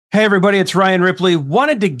Hey, everybody, it's Ryan Ripley.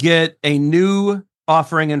 Wanted to get a new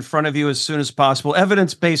offering in front of you as soon as possible,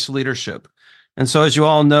 evidence-based leadership. And so, as you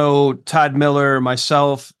all know, Todd Miller,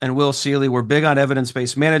 myself, and Will Seeley, we're big on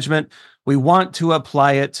evidence-based management. We want to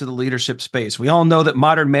apply it to the leadership space. We all know that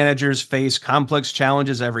modern managers face complex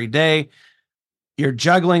challenges every day. You're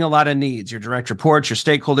juggling a lot of needs, your direct reports, your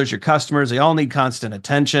stakeholders, your customers, they all need constant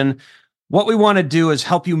attention. What we want to do is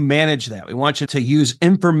help you manage that. We want you to use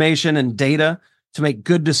information and data to make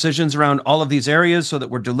good decisions around all of these areas so that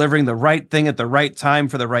we're delivering the right thing at the right time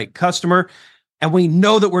for the right customer. And we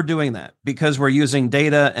know that we're doing that because we're using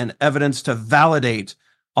data and evidence to validate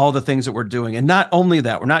all the things that we're doing. And not only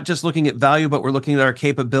that, we're not just looking at value, but we're looking at our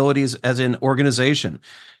capabilities as an organization.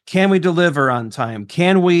 Can we deliver on time?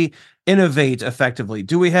 Can we innovate effectively?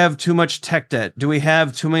 Do we have too much tech debt? Do we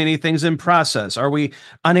have too many things in process? Are we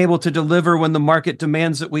unable to deliver when the market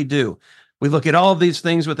demands that we do? We look at all of these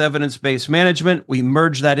things with evidence-based management. We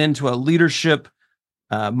merge that into a leadership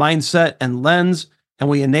mindset and lens, and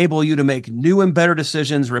we enable you to make new and better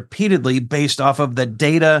decisions repeatedly based off of the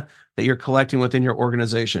data that you're collecting within your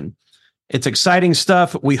organization. It's exciting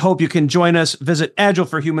stuff. We hope you can join us. Visit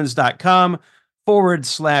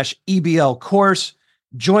agileforhumans.com/EBL course.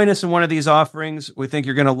 Join us in one of these offerings. We think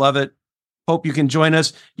you're going to love it. Hope you can join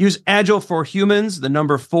us. Use Agile for Humans, the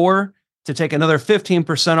number 4, to take another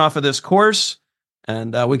 15% off of this course.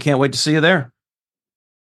 And we can't wait to see you there.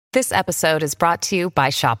 This episode is brought to you by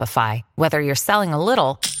Shopify. Whether you're selling a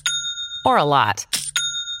little or a lot,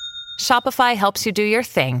 Shopify helps you do your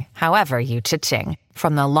thing, however you cha-ching.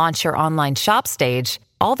 From the launch your online shop stage,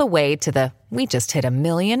 all the way to the we just hit 1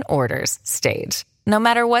 million orders stage. No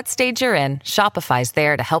matter what stage you're in, Shopify's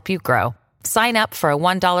there to help you grow. Sign up for a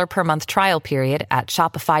 $1 per month trial period at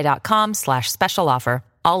shopify.com/special offer,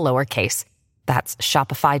 all lowercase. That's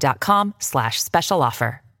shopify.com/special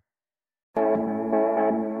offer.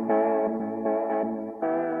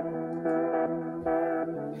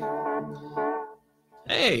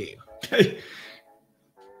 Hey.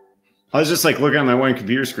 I was just like looking at my one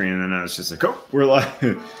computer screen, and then I was just like, "Oh, we're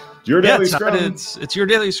live." Your daily Scrum. It's your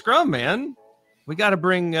daily Scrum, man. We got to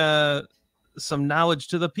bring some knowledge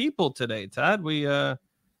to the people today, Todd. We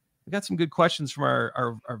got some good questions from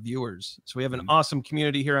our viewers. So we have an awesome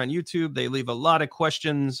community here on YouTube. They leave a lot of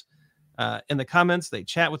questions in the comments. They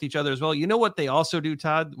chat with each other as well. You know what they also do,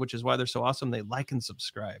 Todd, which is why they're so awesome? They like and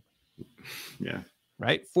subscribe. Yeah.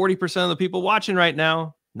 Right? 40% of the people watching right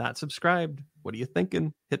now, not subscribed. What are you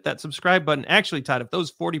thinking? Hit that subscribe button. Actually, Todd, if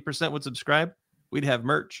those 40% would subscribe, we'd have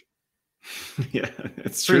merch. Yeah,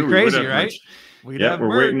 it's pretty true. Crazy, right? Yeah,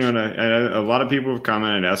 we're waiting on a lot of people have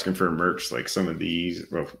commented asking for merch, like some of these,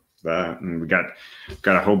 well, that, and we got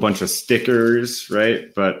a whole bunch of stickers,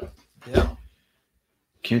 right? But yeah,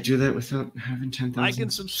 can't do that without having 10,000. Like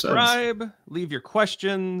and subscribe. Leave your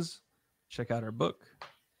questions. Check out our book,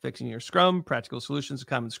 Fixing Your Scrum: Practical Solutions to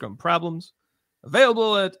Common Scrum Problems.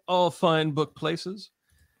 Available at all fine book places.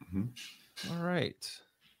 Mm-hmm. All right.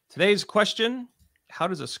 Today's question: how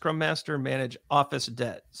does a Scrum Master manage office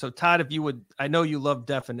debt? So, Todd, if you would, I know you love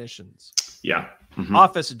definitions. Yeah. Mm-hmm.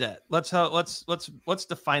 Office debt. Let's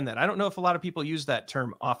define that. I don't know if a lot of people use that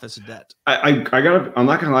term, office debt. I'm not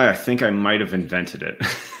gonna lie. I think I might have invented it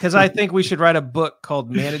because I think we should write a book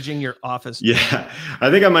called "Managing Your Office Debt." Yeah,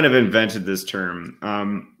 I think I might have invented this term.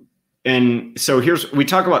 And so we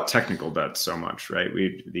talk about technical debt so much, right?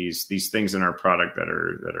 These things in our product that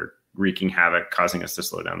are wreaking havoc, causing us to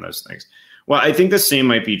slow down those things. Well, I think the same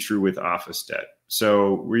might be true with office debt.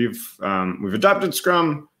 So we've adopted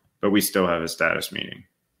Scrum, but we still have a status meeting,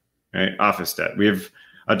 right? Office debt. We've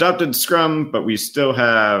adopted Scrum, but we still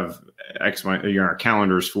have our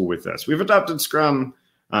calendar's full with this. We've adopted Scrum,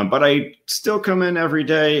 but I still come in every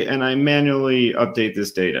day and I manually update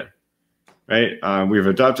this data, right? We've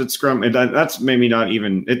adopted Scrum, and that's maybe not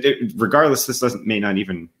even regardless. This may not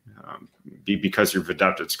even be because you've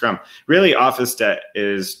adopted Scrum. Really, office debt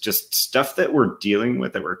is just stuff that we're dealing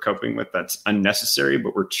with, that we're coping with, that's unnecessary,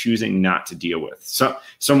 but we're choosing not to deal with. So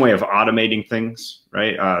some way of automating things,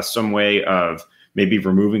 right? Some way of maybe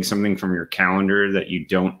removing something from your calendar that you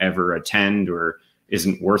don't ever attend or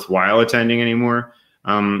isn't worthwhile attending anymore.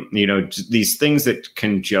 These things that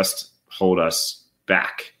can just hold us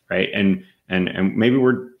back, right? And maybe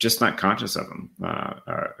we're just not conscious of them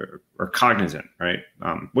or cognizant, right?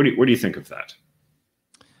 What do you think of that?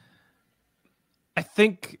 I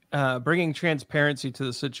think bringing transparency to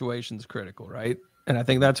the situation is critical, right? And I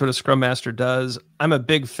think that's what a Scrum Master does. I'm a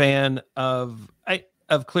big fan of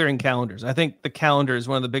clearing calendars. I think the calendar is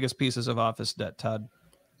one of the biggest pieces of office debt, Todd.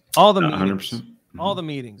 All the meetings, 100%. All the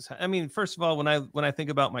meetings. I mean, first of all, when I think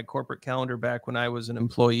about my corporate calendar back when I was an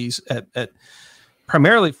employee at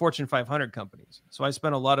primarily Fortune 500 companies. So I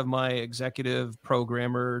spent a lot of my executive,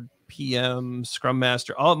 programmer, PM, Scrum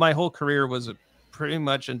Master, my whole career was pretty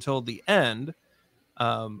much until the end.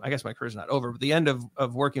 I guess my career's not over, but the end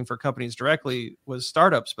of working for companies directly was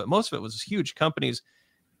startups, but most of it was huge companies.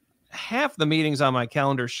 Half the meetings on my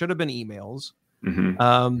calendar should have been emails.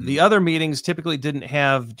 Mm-hmm. The other meetings typically didn't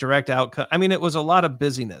have direct outcome. I mean, it was a lot of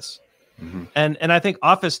busyness. Mm-hmm. And I think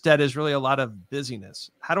office debt is really a lot of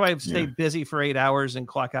busyness. How do I stay busy for 8 hours and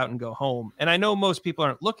clock out and go home? And I know most people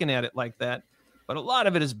aren't looking at it like that, but a lot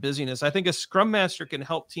of it is busyness. I think a Scrum Master can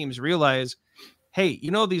help teams realize, hey,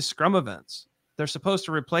 these Scrum events, they're supposed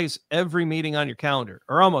to replace every meeting on your calendar,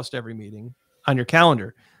 or almost every meeting on your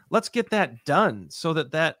calendar. Let's get that done so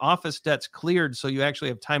that office debt's cleared so you actually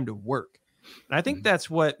have time to work. And I think that's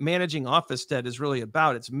what managing office debt is really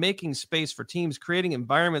about. It's making space for teams, creating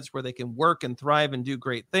environments where they can work and thrive and do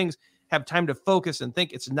great things, have time to focus and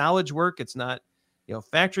think. It's knowledge work. It's not,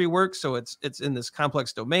 factory work. So it's in this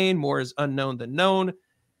complex domain. More is unknown than known.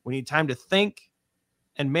 We need time to think,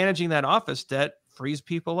 and managing that office debt frees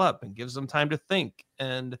people up and gives them time to think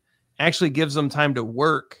and actually gives them time to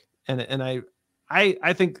work. And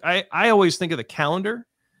I think I always think of the calendar.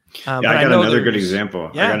 I got another good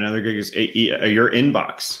example. Yeah. I got another good your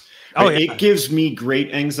inbox. Right? It gives me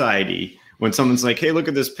great anxiety when someone's like, hey, look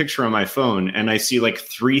at this picture on my phone. And I see like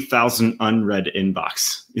 3,000 unread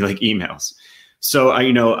inbox, like emails. So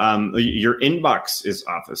your inbox is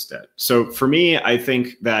office debt. So for me, I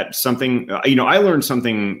think that something, I learned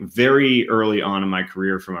something very early on in my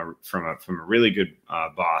career from a really good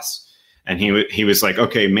boss. And he was like,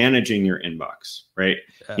 okay, managing your inbox, right?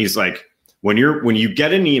 Yeah. He's like, when you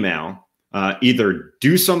get an email, either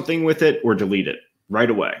do something with it or delete it right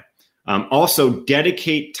away. Also,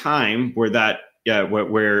 dedicate time where you're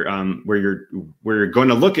going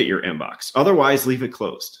to look at your inbox. Otherwise, leave it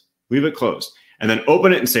closed. Leave it closed, and then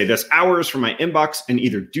open it and say, "That's hours from my inbox," and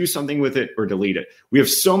either do something with it or delete it. We have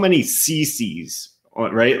so many CCs,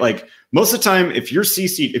 right? Like most of the time, if you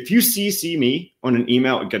CC me on an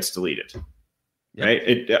email, it gets deleted. Yep.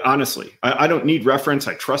 Right. Honestly, I don't need reference.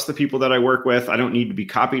 I trust the people that I work with. I don't need to be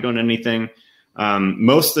copied on anything.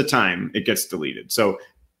 Most of the time it gets deleted. So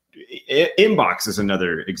inbox is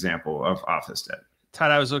another example of office debt.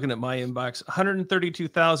 Todd, I was looking at my inbox,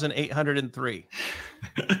 132,803.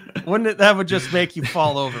 That would just make you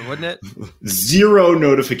fall over, wouldn't it? Zero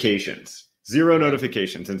notifications.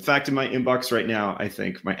 In fact, in my inbox right now, I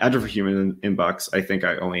think my Agile for Human inbox, I think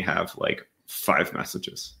I only have like 5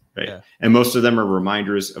 messages. Right. Yeah. And most of them are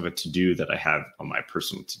reminders of a to-do that I have on my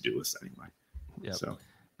personal to-do list anyway. Yeah. So,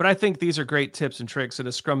 but I think these are great tips and tricks that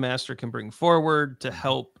a Scrum Master can bring forward to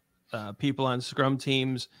help people on Scrum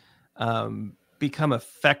teams become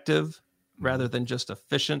effective rather than just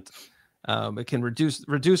efficient. It can reduce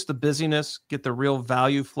the busyness, get the real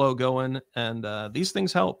value flow going, and these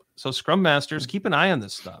things help. So Scrum Masters, keep an eye on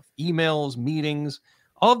this stuff. Emails, meetings,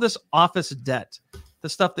 all of this office debt. The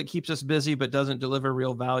stuff that keeps us busy but doesn't deliver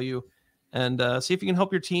real value, and see if you can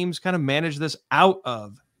help your teams kind of manage this out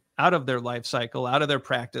of their life cycle, out of their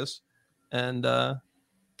practice, and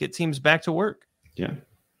get teams back to work. Yeah,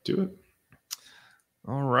 do it.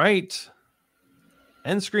 All right.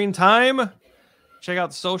 End screen time. Check out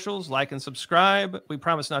the socials, like and subscribe. We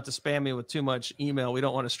promise not to spam you with too much email. We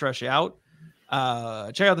don't want to stress you out.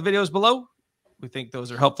 Check out the videos below. We think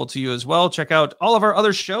those are helpful to you as well. Check out all of our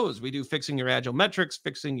other shows. We do Fixing Your Agile Metrics,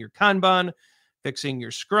 Fixing Your Kanban, Fixing Your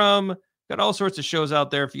Scrum. Got all sorts of shows out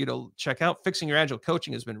there for you to check out. Fixing Your Agile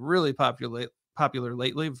Coaching has been really popular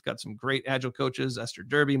lately. We've got some great Agile coaches, Esther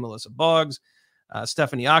Derby, Melissa Boggs,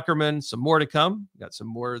 Stephanie Ackerman, some more to come. We've got some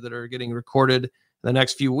more that are getting recorded in the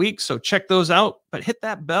next few weeks. So check those out, but hit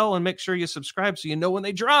that bell and make sure you subscribe so you know when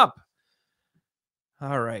they drop.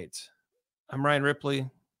 All right. I'm Ryan Ripley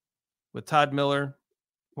with Todd Miller.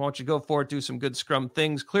 Why don't you go forward, do some good Scrum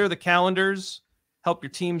things, clear the calendars, help your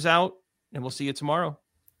teams out, and we'll see you tomorrow.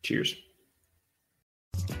 Cheers.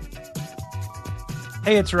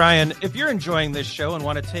 Hey, it's Ryan. If you're enjoying this show and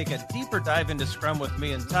want to take a deeper dive into Scrum with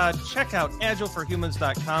me and Todd, check out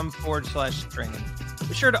agileforhumans.com/training.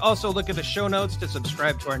 Be sure to also look at the show notes to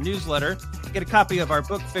subscribe to our newsletter, get a copy of our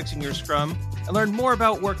book, Fixing Your Scrum, and learn more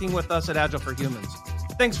about working with us at Agile for Humans.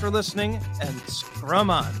 Thanks for listening, and Scrum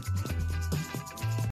on.